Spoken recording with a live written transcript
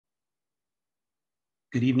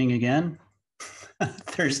Good evening again.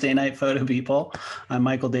 Thursday night photo people. I'm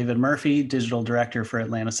Michael David Murphy, Digital Director for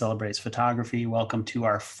Atlanta Celebrates Photography. Welcome to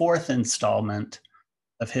our fourth installment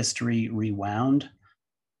of History Rewound.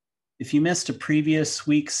 If you missed a previous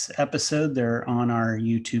week's episode, they're on our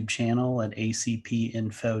YouTube channel at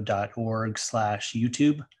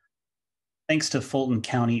acpinfo.org/YouTube. Thanks to Fulton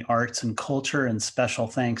County Arts and Culture, and special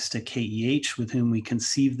thanks to KEH, with whom we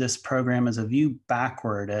conceived this program as a view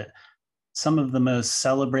backward at some of the most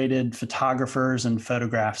celebrated photographers and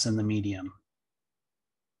photographs in the medium.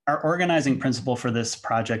 Our organizing principle for this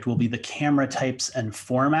project will be the camera types and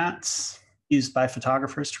formats used by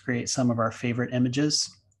photographers to create some of our favorite images.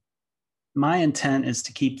 My intent is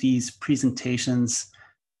to keep these presentations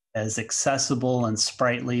as accessible and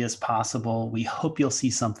sprightly as possible. We hope you'll see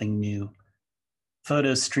something new.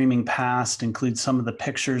 Photos streaming past include some of the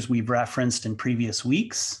pictures we've referenced in previous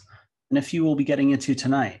weeks, and a few we'll be getting into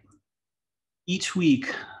tonight. Each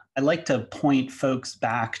week, I like to point folks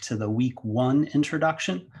back to the week one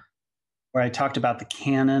introduction, where I talked about the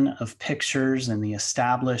canon of pictures and the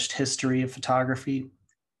established history of photography.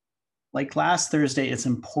 Like last Thursday, it's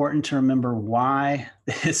important to remember why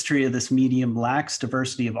the history of this medium lacks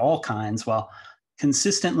diversity of all kinds, while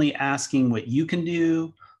consistently asking what you can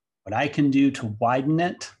do, what I can do to widen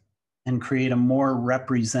it and create a more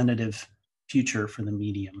representative future for the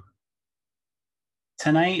medium.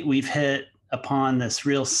 Tonight, we've hit upon this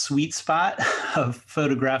real sweet spot of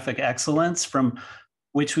photographic excellence from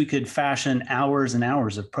which we could fashion hours and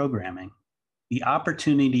hours of programming. The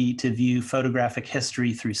opportunity to view photographic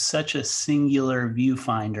history through such a singular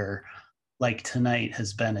viewfinder like tonight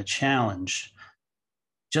has been a challenge.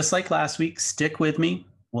 Just like last week, stick with me.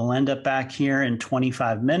 We'll end up back here in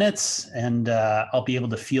 25 minutes, and I'll be able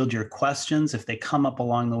to field your questions. If they come up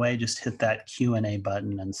along the way, just hit that Q&A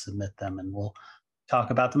button and submit them, and we'll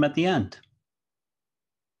talk about them at the end.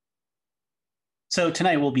 So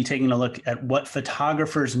tonight we'll be taking a look at what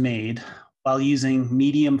photographers made while using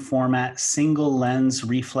medium format single lens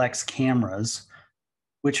reflex cameras,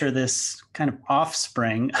 which are this kind of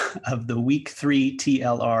offspring of the week 3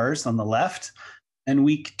 TLRs on the left and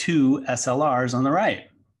week 2 SLRs on the right.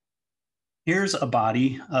 Here's a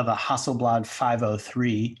body of a Hasselblad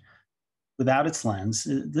 503 without its lens.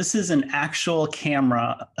 This is an actual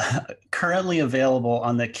camera currently available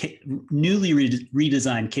on the newly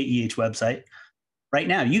redesigned KEH website. Right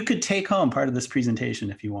now, you could take home part of this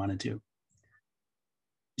presentation if you wanted to.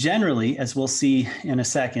 Generally, as we'll see in a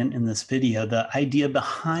second in this video, the idea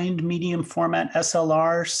behind medium format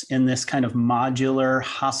SLRs in this kind of modular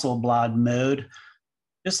Hasselblad mode,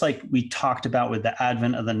 just like we talked about with the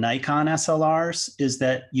advent of the Nikon SLRs, is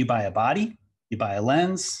that you buy a body, you buy a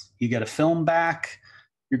lens, you get a film back,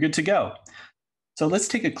 you're good to go. So let's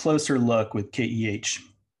take a closer look with KEH.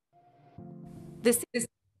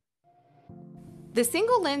 The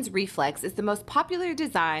single lens reflex is the most popular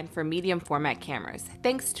design for medium format cameras,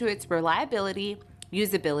 thanks to its reliability,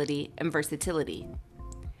 usability, and versatility.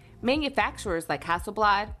 Manufacturers like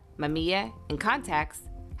Hasselblad, Mamiya, and Contax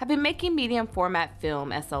have been making medium format film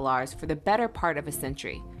SLRs for the better part of a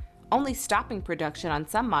century, only stopping production on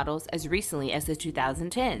some models as recently as the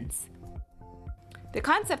 2010s. The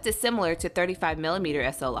concept is similar to 35mm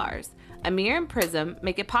SLRs. A mirror and prism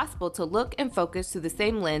make it possible to look and focus through the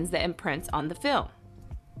same lens that imprints on the film.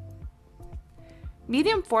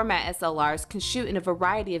 Medium format SLRs can shoot in a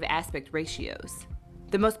variety of aspect ratios,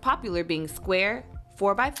 the most popular being square,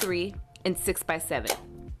 4:3, and 6:7.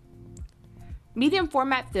 Medium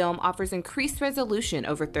format film offers increased resolution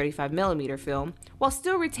over 35mm film while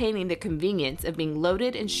still retaining the convenience of being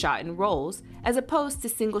loaded and shot in rolls as opposed to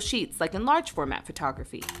single sheets like in large format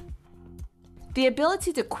photography. The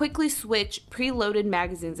ability to quickly switch preloaded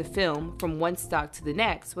magazines of film from one stock to the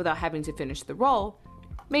next without having to finish the roll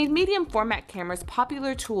made medium format cameras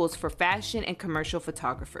popular tools for fashion and commercial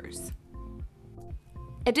photographers.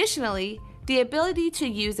 Additionally, the ability to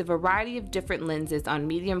use a variety of different lenses on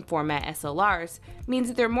medium format SLRs means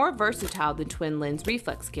that they're more versatile than twin lens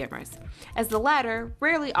reflex cameras, as the latter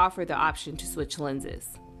rarely offer the option to switch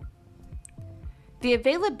lenses. The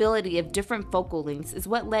availability of different focal lengths is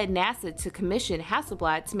what led NASA to commission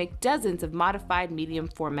Hasselblad to make dozens of modified medium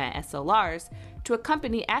format SLRs to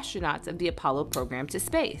accompany astronauts of the Apollo program to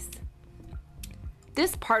space.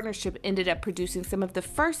 This partnership ended up producing some of the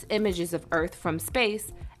first images of Earth from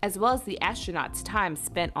space, as well as the astronauts' time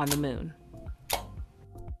spent on the moon.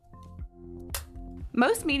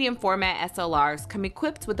 Most medium format SLRs come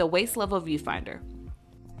equipped with a waist-level viewfinder.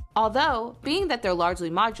 Although, being that they're largely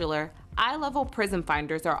modular, eye-level prism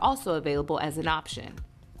finders are also available as an option.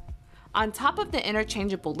 On top of the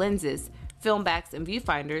interchangeable lenses, film backs, and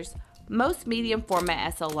viewfinders, Most medium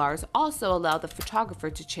format SLRs also allow the photographer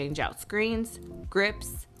to change out screens,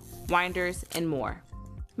 grips, winders, and more,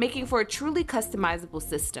 making for a truly customizable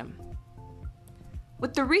system.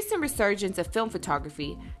 With the recent resurgence of film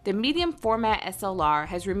photography, the medium format SLR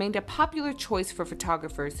has remained a popular choice for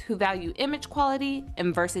photographers who value image quality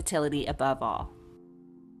and versatility above all.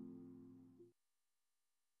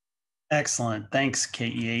 Excellent. Thanks,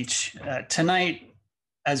 KEH. Tonight,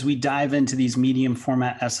 as we dive into these medium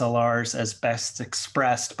format SLRs as best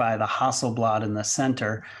expressed by the Hasselblad in the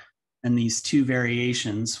center, and these two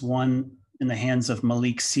variations, one in the hands of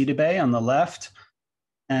Malik Sidibe on the left,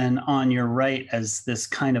 and on your right as this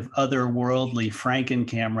kind of otherworldly Franken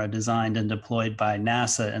camera designed and deployed by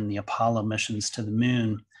NASA in the Apollo missions to the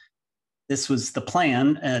moon. This was the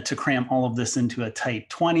plan to cram all of this into a tight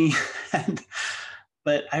 20.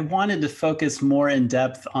 But I wanted to focus more in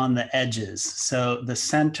depth on the edges. So the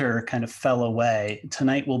center kind of fell away.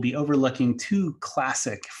 Tonight we'll be overlooking two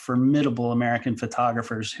classic, formidable American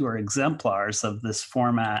photographers who are exemplars of this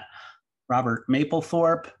format, Robert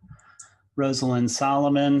Mapplethorpe, Rosalind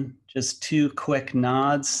Solomon. Just two quick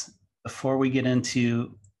nods before we get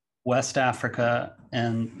into West Africa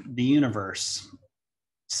and the universe.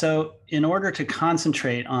 So in order to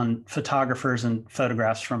concentrate on photographers and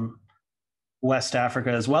photographs from West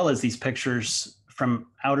Africa, as well as these pictures from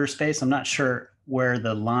outer space, I'm not sure where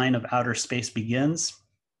the line of outer space begins.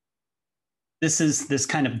 This is this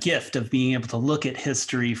kind of gift of being able to look at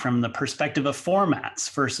history from the perspective of formats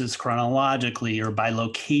versus chronologically or by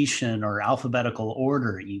location or alphabetical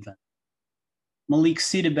order even. Malik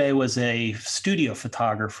Sidibe was a studio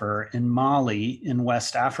photographer in Mali in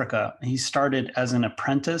West Africa. He started as an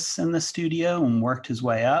apprentice in the studio and worked his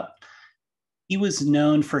way up. He was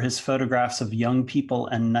known for his photographs of young people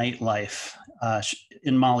and nightlife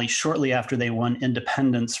in Mali shortly after they won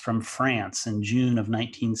independence from France in June of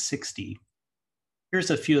 1960. Here's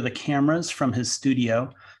a few of the cameras from his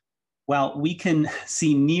studio. While we can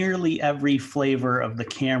see nearly every flavor of the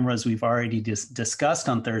cameras we've already discussed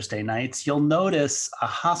on Thursday nights, you'll notice a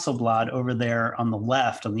Hasselblad over there on the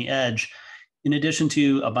left, on the edge, in addition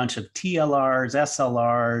to a bunch of TLRs,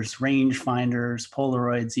 SLRs, rangefinders,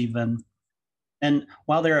 Polaroids even. And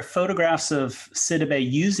while there are photographs of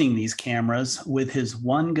Sidibe using these cameras with his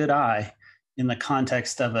one good eye in the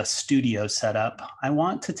context of a studio setup, I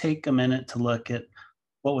want to take a minute to look at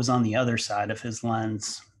what was on the other side of his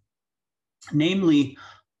lens, namely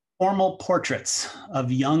formal portraits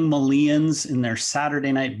of young Malians in their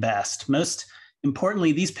Saturday night best. Most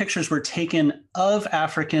importantly, these pictures were taken of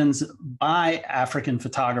Africans by African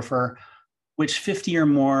photographer, which 50 or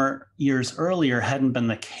more years earlier hadn't been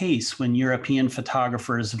the case when European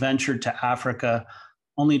photographers ventured to Africa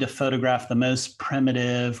only to photograph the most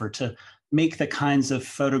primitive or to make the kinds of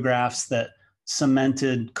photographs that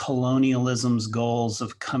cemented colonialism's goals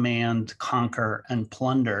of command, conquer, and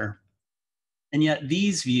plunder. And yet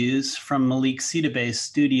these views from Malik Sidibe's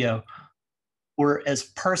studio were as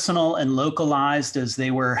personal and localized as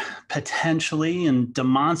they were potentially and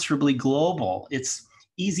demonstrably global. It's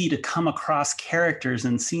easy to come across characters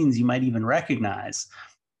and scenes you might even recognize.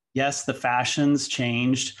 Yes, the fashions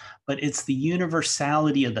changed, but it's the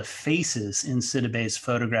universality of the faces in Sidibe's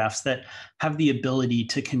photographs that have the ability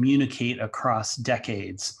to communicate across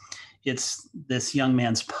decades. It's this young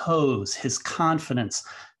man's pose, his confidence,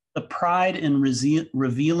 the pride in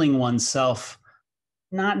revealing oneself,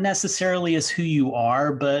 not necessarily as who you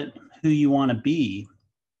are, but who you want to be.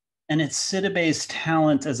 And it's Sidibe's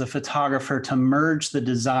talent as a photographer to merge the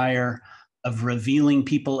desire of revealing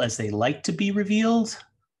people as they like to be revealed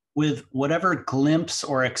with whatever glimpse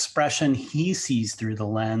or expression he sees through the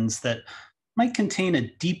lens that might contain a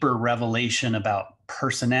deeper revelation about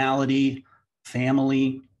personality,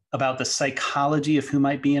 family, about the psychology of who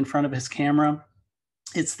might be in front of his camera.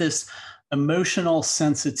 It's this emotional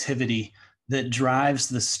sensitivity that drives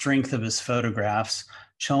the strength of his photographs,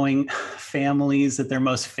 showing families at their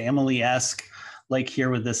most family-esque, like here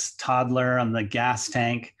with this toddler on the gas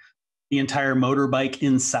tank, the entire motorbike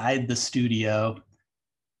inside the studio.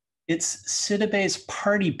 It's Sidibe's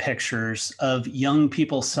party pictures of young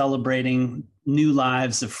people celebrating new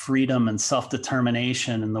lives of freedom and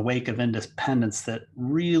self-determination in the wake of independence that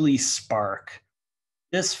really spark.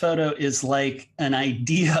 This photo is like an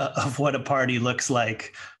idea of what a party looks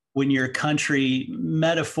like when your country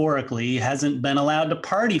metaphorically hasn't been allowed to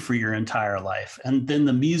party for your entire life. And then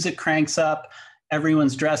the music cranks up,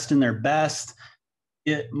 everyone's dressed in their best.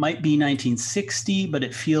 It might be 1960, but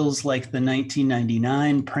it feels like the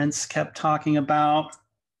 1999 Prince kept talking about,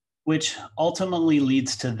 which ultimately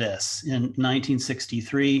leads to this in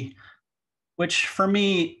 1963, which for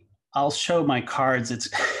me I'll show my cards.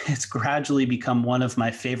 It's gradually become one of my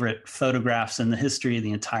favorite photographs in the history of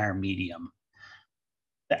the entire medium.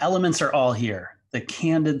 The elements are all here. The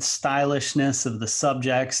candid stylishness of the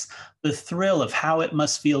subjects, the thrill of how it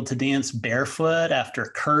must feel to dance barefoot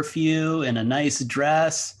after curfew in a nice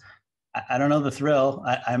dress. I don't know the thrill.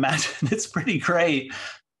 I imagine it's pretty great.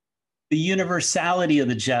 The universality of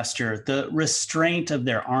the gesture, the restraint of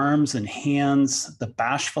their arms and hands, the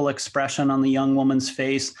bashful expression on the young woman's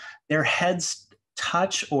face, their heads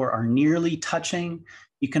touch or are nearly touching.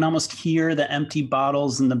 You can almost hear the empty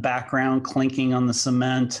bottles in the background clinking on the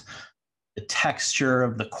cement, the texture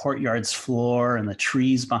of the courtyard's floor and the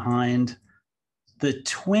trees behind, the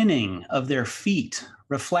twinning of their feet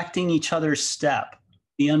reflecting each other's step,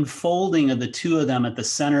 the unfolding of the two of them at the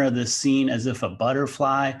center of this scene as if a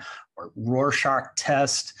butterfly or Rorschach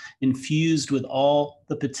test infused with all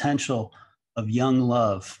the potential of young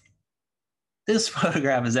love. This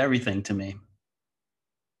photograph is everything to me.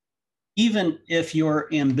 Even if you're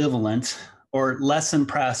ambivalent or less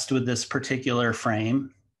impressed with this particular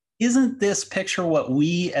frame, isn't this picture what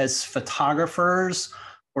we as photographers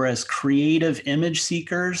or as creative image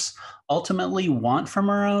seekers ultimately want from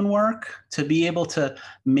our own work? To be able to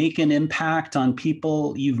make an impact on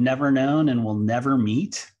people you've never known and will never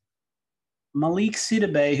meet? Malik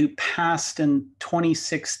Sidibe, who passed in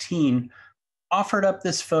 2016, offered up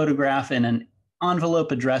this photograph in an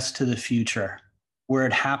envelope addressed to the future, where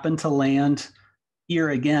it happened to land here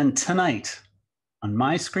again tonight on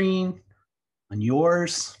my screen, on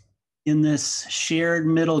yours, in this shared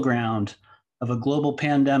middle ground of a global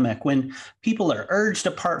pandemic, when people are urged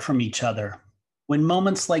apart from each other, when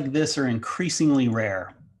moments like this are increasingly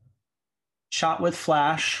rare. Shot with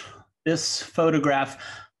flash, this photograph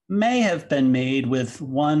may have been made with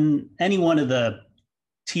any one of the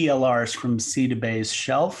TLRs from Sidibe's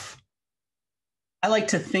shelf. I like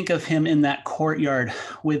to think of him in that courtyard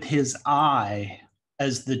with his eye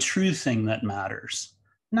as the true thing that matters,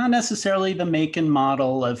 not necessarily the make and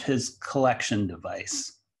model of his collection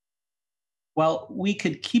device. While we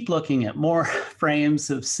could keep looking at more frames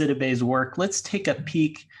of Sidibe's work, let's take a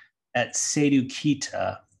peek at Seydou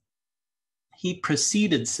Keita. He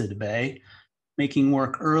preceded Sidibe, making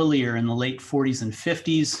work earlier in the late 40s and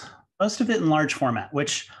 50s, most of it in large format,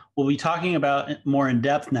 which we'll be talking about more in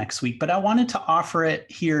depth next week. But I wanted to offer it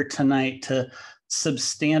here tonight to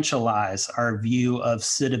substantialize our view of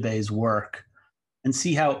Sidibe's work and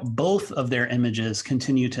see how both of their images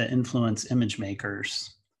continue to influence image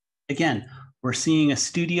makers. Again, we're seeing a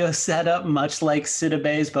studio setup much like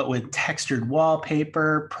Sidibe's, but with textured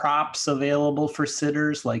wallpaper, props available for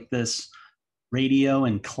sitters like this radio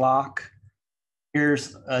and clock.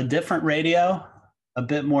 Here's a different radio, a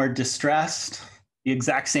bit more distressed, the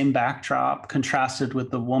exact same backdrop contrasted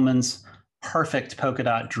with the woman's perfect polka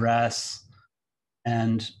dot dress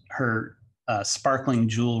and her sparkling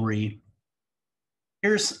jewelry.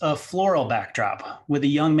 Here's a floral backdrop with a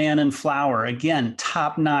young man in flower. Again,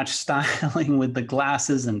 top-notch styling with the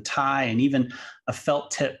glasses and tie and even a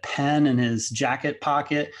felt tip pen in his jacket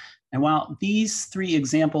pocket. And while these three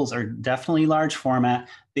examples are definitely large format,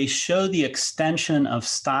 they show the extension of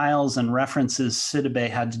styles and references Sidibe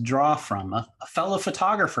had to draw from, a fellow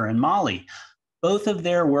photographer in Mali. Both of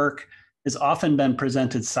their work has often been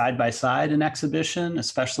presented side by side in exhibition,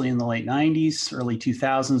 especially in the late 90s, early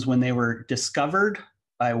 2000s, when they were discovered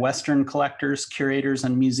by Western collectors, curators,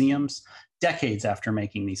 and museums, decades after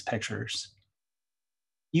making these pictures.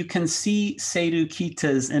 You can see Seydou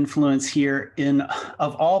Keita's influence here in,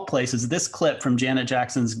 of all places, this clip from Janet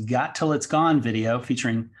Jackson's Got Till It's Gone video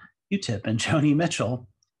featuring Q-Tip and Joni Mitchell.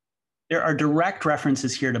 There are direct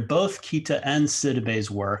references here to both Keita and Sidibe's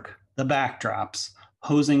work, the backdrops,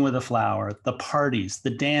 posing with a flower, the parties,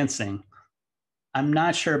 the dancing. I'm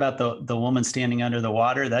not sure about the woman standing under the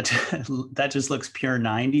water. That just looks pure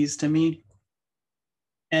 90s to me.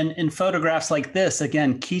 And in photographs like this,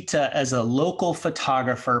 again, Keita as a local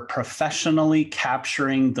photographer professionally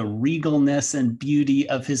capturing the regalness and beauty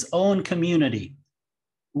of his own community.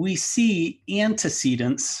 We see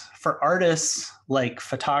antecedents for artists like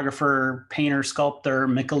photographer, painter, sculptor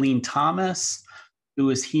Micheline Thomas, who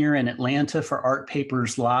was here in Atlanta for Art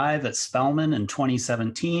Papers Live at Spelman in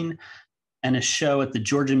 2017, and a show at the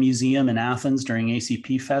Georgia Museum in Athens during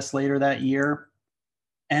ACP Fest later that year.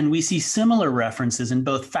 And we see similar references in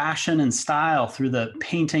both fashion and style through the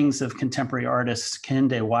paintings of contemporary artist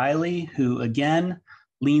Kehinde Wiley, who again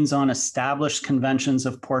leans on established conventions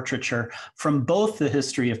of portraiture from both the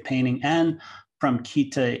history of painting and from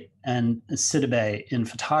Keita and Sidibe in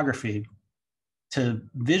photography to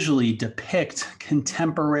visually depict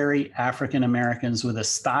contemporary African Americans with a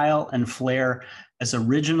style and flair as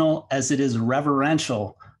original as it is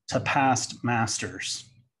reverential to past masters.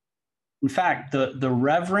 In fact, the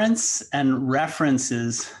reverence and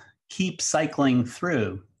references keep cycling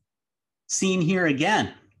through. Seen here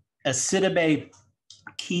again, a Sidibe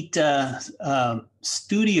Kita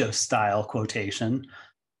studio style quotation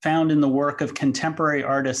found in the work of contemporary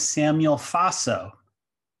artist Samuel Faso,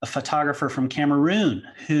 a photographer from Cameroon,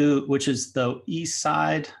 which is the east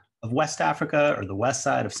side of West Africa or the west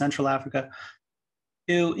side of Central Africa,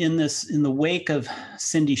 who in the wake of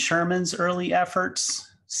Cindy Sherman's early efforts,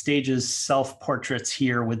 stages self-portraits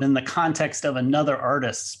here within the context of another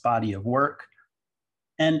artist's body of work.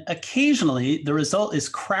 And occasionally, the result is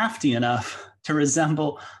crafty enough to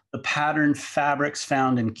resemble the patterned fabrics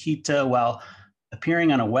found in Quito while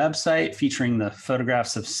appearing on a website featuring the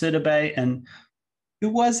photographs of Sidibe. And who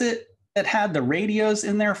was it that had the radios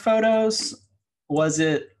in their photos? Was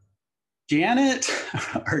it Janet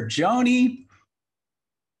or Joni?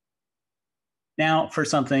 Now for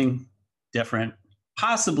something different,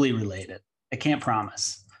 possibly related. I can't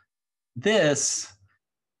promise. This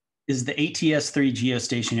is the ATS-3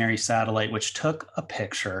 geostationary satellite, which took a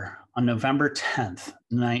picture on November 10th,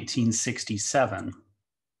 1967,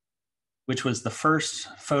 which was the first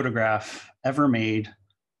photograph ever made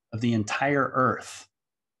of the entire Earth.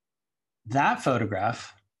 That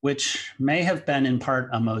photograph, which may have been in part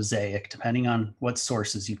a mosaic, depending on what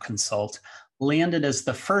sources you consult, landed as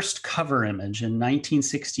the first cover image in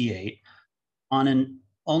 1968 on an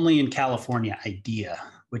only in California idea,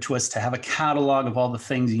 which was to have a catalog of all the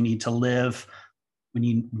things you need to live when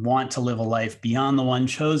you want to live a life beyond the one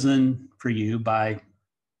chosen for you by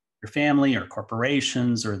your family or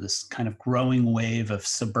corporations or this kind of growing wave of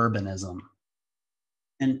suburbanism.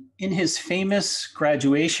 And in his famous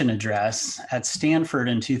graduation address at Stanford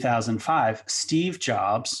in 2005, Steve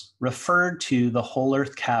Jobs referred to the Whole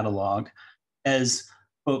Earth Catalog as,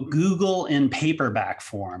 quote, Google in paperback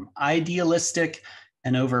form, idealistic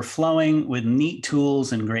and overflowing with neat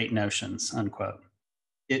tools and great notions, unquote.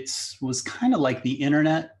 It was kind of like the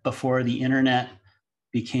internet before the internet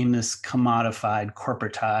became this commodified,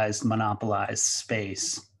 corporatized, monopolized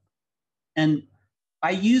space. And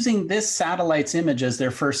by using this satellite's image as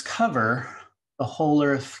their first cover, the Whole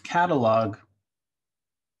Earth Catalog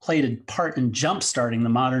played a part in jumpstarting the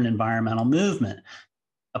modern environmental movement,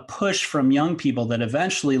 a push from young people that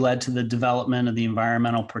eventually led to the development of the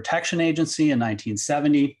Environmental Protection Agency in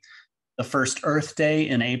 1970, the first Earth Day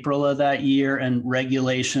in April of that year, and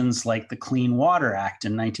regulations like the Clean Water Act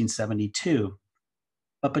in 1972.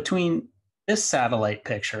 But between this satellite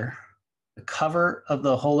picture, the cover of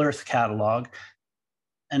the Whole Earth Catalog,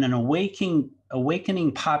 and an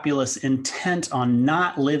awakening populace intent on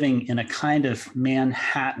not living in a kind of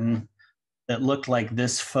Manhattan that looked like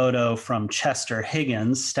this photo from Chester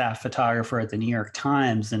Higgins, staff photographer at the New York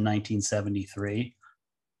Times in 1973.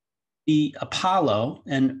 The Apollo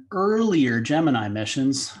and earlier Gemini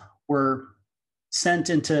missions were sent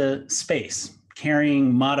into space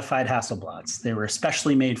carrying modified Hasselblads. They were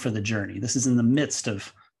especially made for the journey. This is in the midst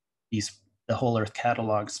of the Whole Earth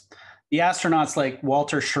catalogs. The astronauts like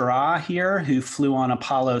Walter Schirra here, who flew on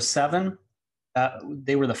Apollo 7,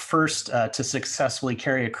 they were the first to successfully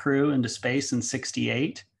carry a crew into space in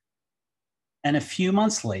 '68. And a few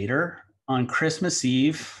months later, on Christmas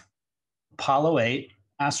Eve, Apollo 8,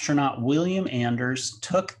 astronaut William Anders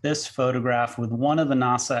took this photograph with one of the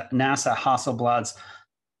NASA Hasselblads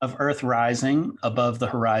of Earth rising above the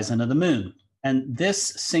horizon of the moon. And this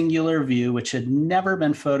singular view, which had never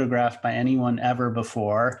been photographed by anyone ever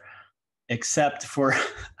before, except for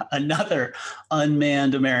another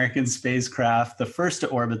unmanned American spacecraft, the first to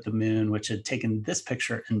orbit the moon, which had taken this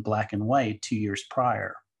picture in black and white 2 years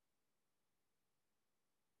prior.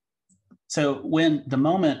 So when the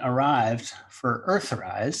moment arrived for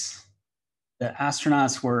Earthrise, the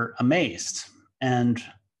astronauts were amazed. And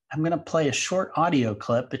I'm going to play a short audio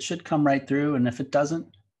clip. It should come right through. And if it doesn't,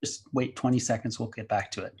 just wait 20 seconds. We'll get back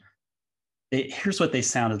to it. Here's what they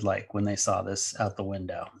sounded like when they saw this out the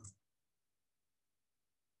window.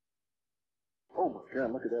 Oh my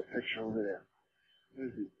God, look at that picture over there.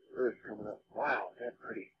 There's the Earth coming up. Wow, that's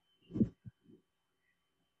pretty.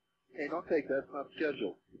 Hey, I'll take that. It's not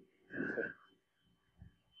scheduled.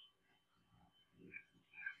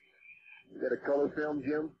 You got a color film,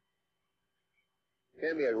 Jim?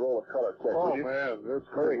 Hand me a roll of color quick. Oh man, that's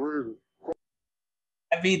great.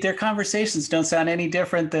 I mean, their conversations don't sound any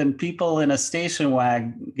different than people in a station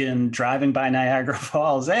wagon driving by Niagara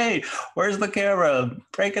Falls. Hey, where's the camera?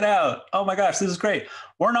 Break it out. Oh my gosh, this is great.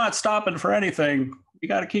 We're not stopping for anything. We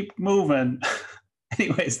got to keep moving.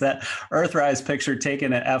 Anyways, that Earthrise picture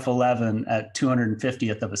taken at f11 at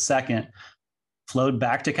 250th of a second flowed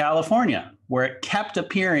back to California, where it kept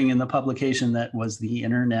appearing in the publication that was the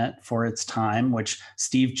internet for its time, which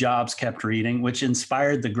Steve Jobs kept reading, which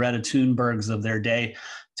inspired the Greta Thunbergs of their day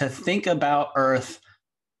to think about Earth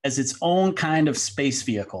as its own kind of space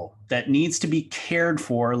vehicle that needs to be cared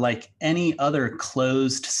for like any other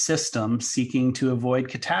closed system seeking to avoid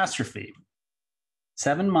catastrophe.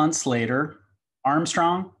 7 months later,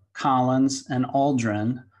 Armstrong, Collins, and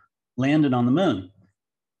Aldrin landed on the moon.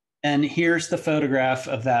 And here's the photograph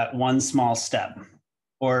of that one small step,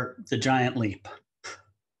 or the giant leap.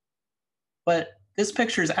 But this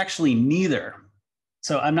picture is actually neither.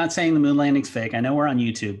 So I'm not saying the moon landing's fake. I know we're on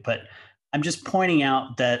YouTube, but I'm just pointing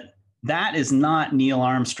out that that is not Neil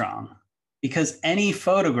Armstrong, because any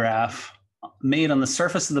photograph made on the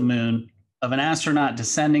surface of the moon of an astronaut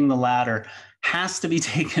descending the ladder has to be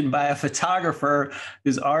taken by a photographer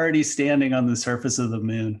who's already standing on the surface of the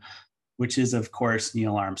moon, which is, of course,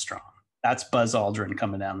 Neil Armstrong. That's Buzz Aldrin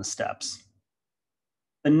coming down the steps.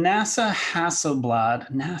 The NASA Hasselblad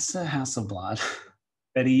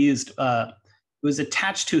that he used was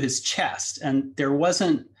attached to his chest, and there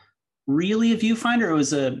wasn't really a viewfinder. It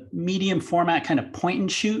was a medium format kind of point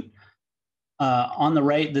and shoot. On the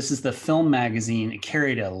right, this is the film magazine. It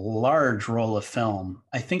carried a large roll of film.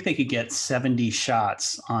 I think they could get 70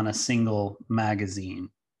 shots on a single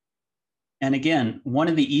magazine. And again, one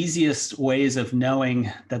of the easiest ways of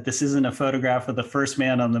knowing that this isn't a photograph of the first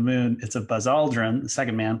man on the moon, it's of Buzz Aldrin, the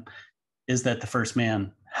second man, is that the first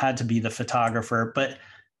man had to be the photographer. But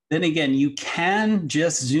then again, you can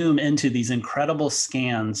just zoom into these incredible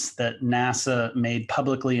scans that NASA made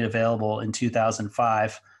publicly available in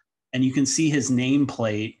 2005. And you can see his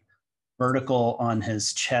nameplate vertical on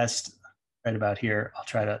his chest right about here. I'll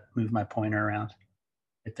try to move my pointer around.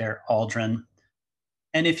 Right there, Aldrin.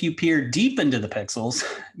 And if you peer deep into the pixels,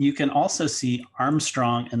 you can also see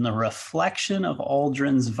Armstrong in the reflection of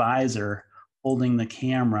Aldrin's visor holding the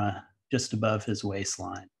camera just above his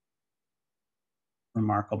waistline.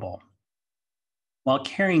 Remarkable. While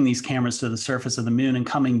carrying these cameras to the surface of the moon and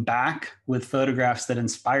coming back with photographs that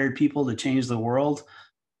inspired people to change the world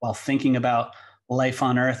while thinking about life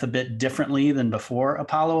on Earth a bit differently than before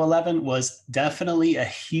Apollo 11 was definitely a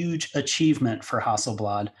huge achievement for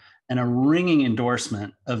Hasselblad and a ringing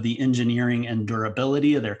endorsement of the engineering and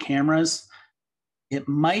durability of their cameras. It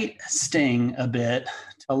might sting a bit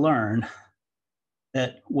to learn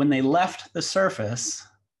that when they left the surface,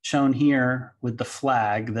 shown here with the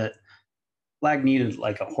flag, that flag needed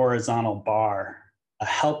like a horizontal bar, a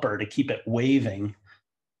helper to keep it waving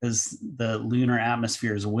because the lunar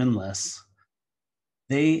atmosphere is windless.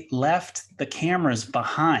 They left the cameras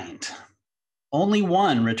behind. Only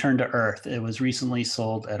one returned to Earth. It was recently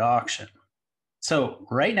sold at auction. So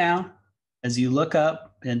right now, as you look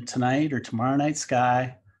up in tonight or tomorrow night's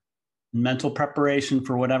sky, in mental preparation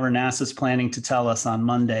for whatever NASA's planning to tell us on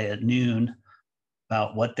Monday at noon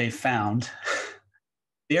about what they found,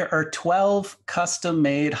 there are 12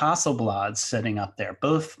 custom-made Hasselblads sitting up there,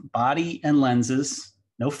 both body and lenses,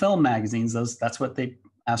 no film magazines. That's what the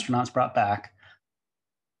astronauts brought back.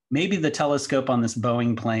 Maybe the telescope on this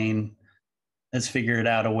Boeing plane has figured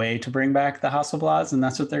out a way to bring back the Hasselblads, and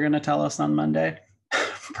that's what they're going to tell us on Monday.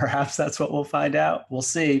 Perhaps that's what we'll find out. We'll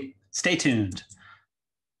see. Stay tuned.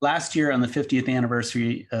 Last year, on the 50th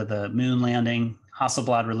anniversary of the moon landing,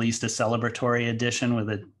 Hasselblad released a celebratory edition with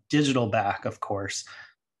a digital back, of course,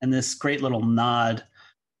 and this great little nod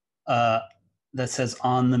that says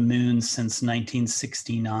 "on the moon since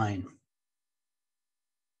 1969,"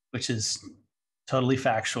 which is totally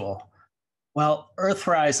factual. Well,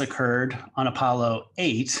 Earthrise occurred on Apollo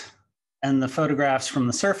 8, and the photographs from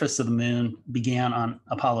the surface of the moon began on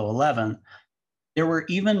Apollo 11. There were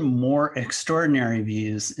even more extraordinary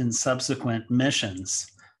views in subsequent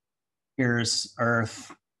missions. Here's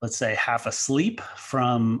Earth, let's say, half asleep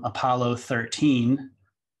from Apollo 13,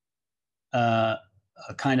 a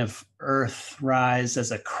kind of Earthrise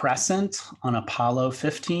as a crescent on Apollo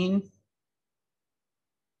 15.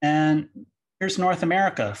 And here's North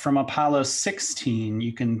America from Apollo 16.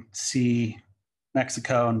 You can see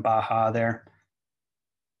Mexico and Baja there.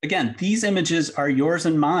 Again, these images are yours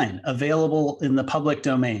and mine, available in the public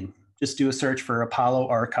domain. Just do a search for Apollo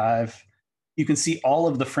Archive. You can see all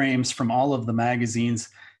of the frames from all of the magazines,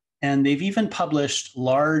 and they've even published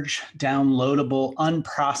large, downloadable,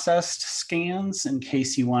 unprocessed scans in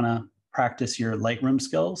case you want to practice your Lightroom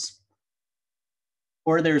skills.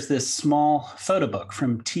 Or there's this small photo book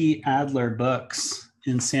from T. Adler Books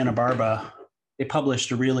in Santa Barbara. They published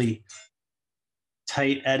a really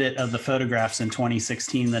tight edit of the photographs in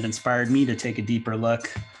 2016 that inspired me to take a deeper look.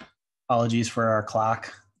 Apologies for our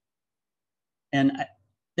clock. And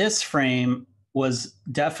this frame was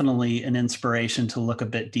definitely an inspiration to look a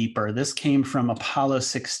bit deeper. This came from Apollo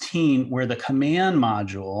 16, where the command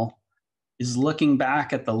module is looking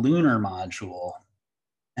back at the lunar module.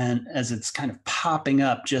 And as it's kind of popping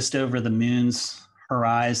up just over the moon's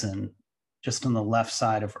horizon, just on the left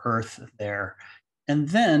side of Earth there. And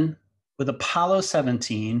then with Apollo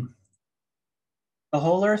 17, the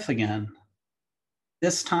whole Earth again.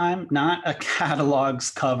 This time, not a catalog's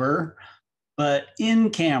cover, but in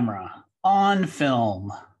camera, on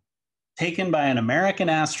film, taken by an American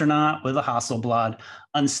astronaut with a Hasselblad,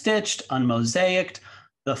 unstitched, unmosaicked,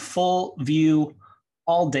 the full view,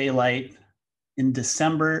 all daylight in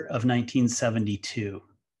December of 1972.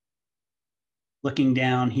 Looking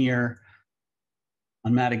down here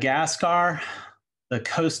on Madagascar, the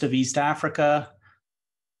coast of East Africa.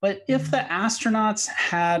 But if the astronauts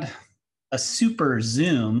had a super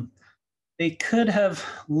zoom, they could have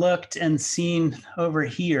looked and seen over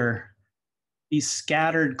here these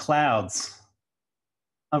scattered clouds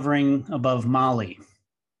hovering above Mali,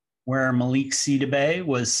 where Malik Sidibe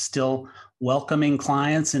was still welcoming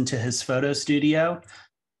clients into his photo studio,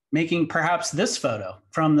 making perhaps this photo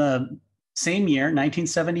from the same year,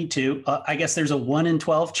 1972. I guess there's a 1 in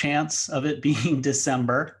 12 chance of it being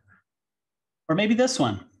December. Or maybe this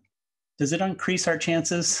one. Does it increase our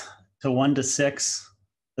chances to 1 to 6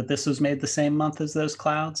 that this was made the same month as those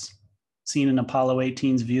clouds, seen in Apollo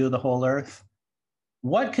 18's view of the whole Earth?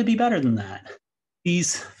 What could be better than that?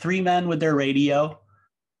 These 3 men with their radio,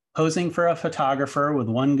 posing for a photographer with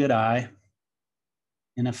one good eye,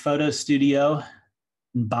 in a photo studio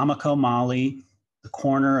in Bamako, Mali, the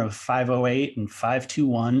corner of 508 and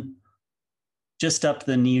 521, just up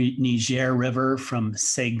the Niger River from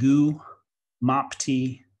Ségou,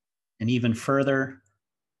 Mopti, and even further,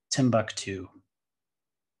 Timbuktu.